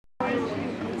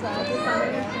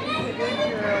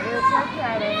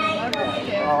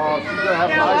Oh, she's gonna have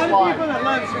a nice life.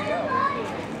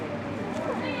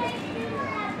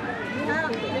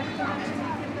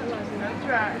 That's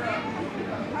right.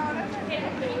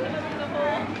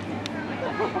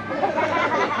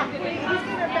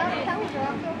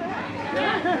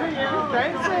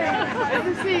 Good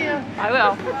to see you. I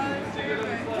will.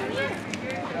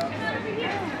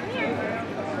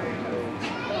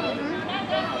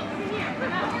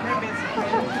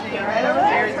 Right over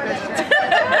there is good.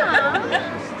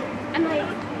 I'm like,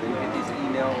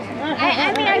 I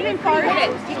mean, I've been part of it.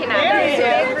 You can have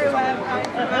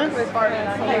it. With Bart and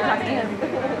I'm talking to him.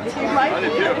 You like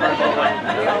it? We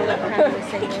all live kind of the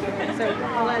same neighborhood. So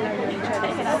all I know each other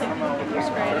is your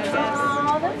spread, I guess.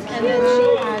 And then she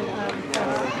had,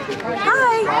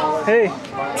 Hi. Hey.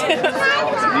 So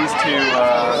these two,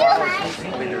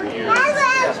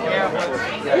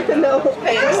 No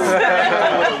thanks.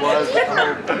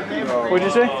 What'd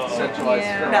you say?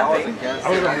 Nothing.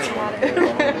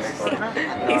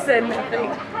 He said nothing.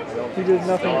 He did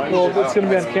nothing. Well, it's going to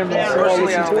be on camera, so I'll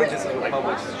listen to it.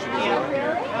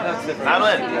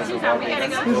 Madelyn,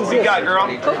 what you got, girl?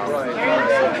 Who's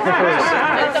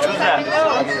that?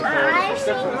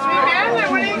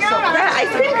 Where do you go? Ice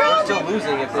cream cone? Still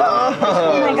losing if Oh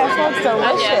my gosh, that's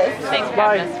delicious. Thanks,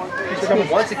 Bye.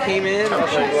 once it came in, I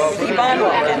was like, well, Keep on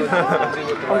walking.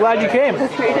 I'm glad you came.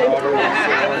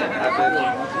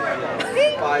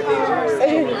 5 days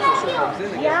earlier.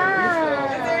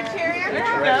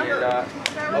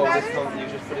 Oh, this comes, you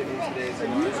just put it in today's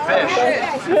Fish.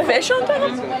 Fish on top?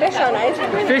 Fish on ice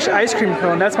cream? Fish ice cream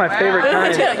cone, that's my favorite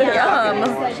kind. Yum.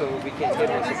 So we can't get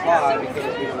on supply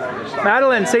because we don't want to stop.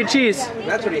 Madelyn, say cheese.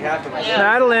 That's what he had to my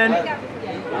Madelyn.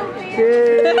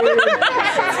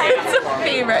 It's a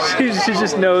favorite. She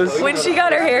just knows. When she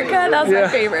got her hair cut, that was my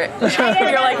favorite.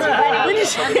 You're like,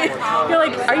 you're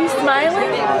like, are you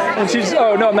smiling? And she's,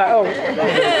 oh, no, I'm not. Oh.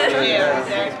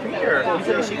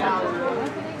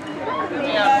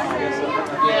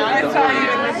 I saw you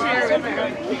in this year with her.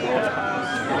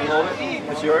 Can you hold it?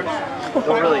 It's yours?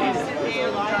 Don't really eat it.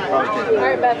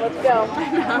 Alright, Beth, let's go.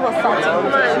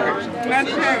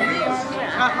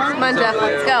 Come on, Jeff,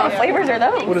 let's go. What flavors are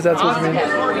those? What is that supposed to mean?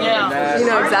 Yeah. You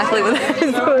know exactly what that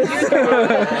is.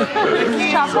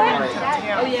 Chocolate?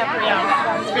 Oh,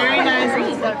 yeah. It's very nice.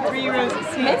 It's got 3 rows of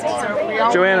seats. So we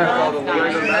all Joanna. love it.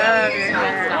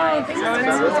 So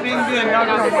it's been good. Not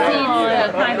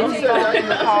in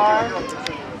the car.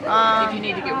 Did you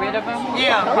need to get rid of them?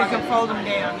 Yeah, we can fold them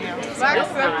down. Yeah.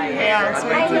 Yeah, so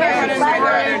we can put them right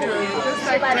there to just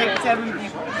like take 7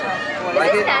 people. So.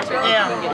 Like it? Yeah.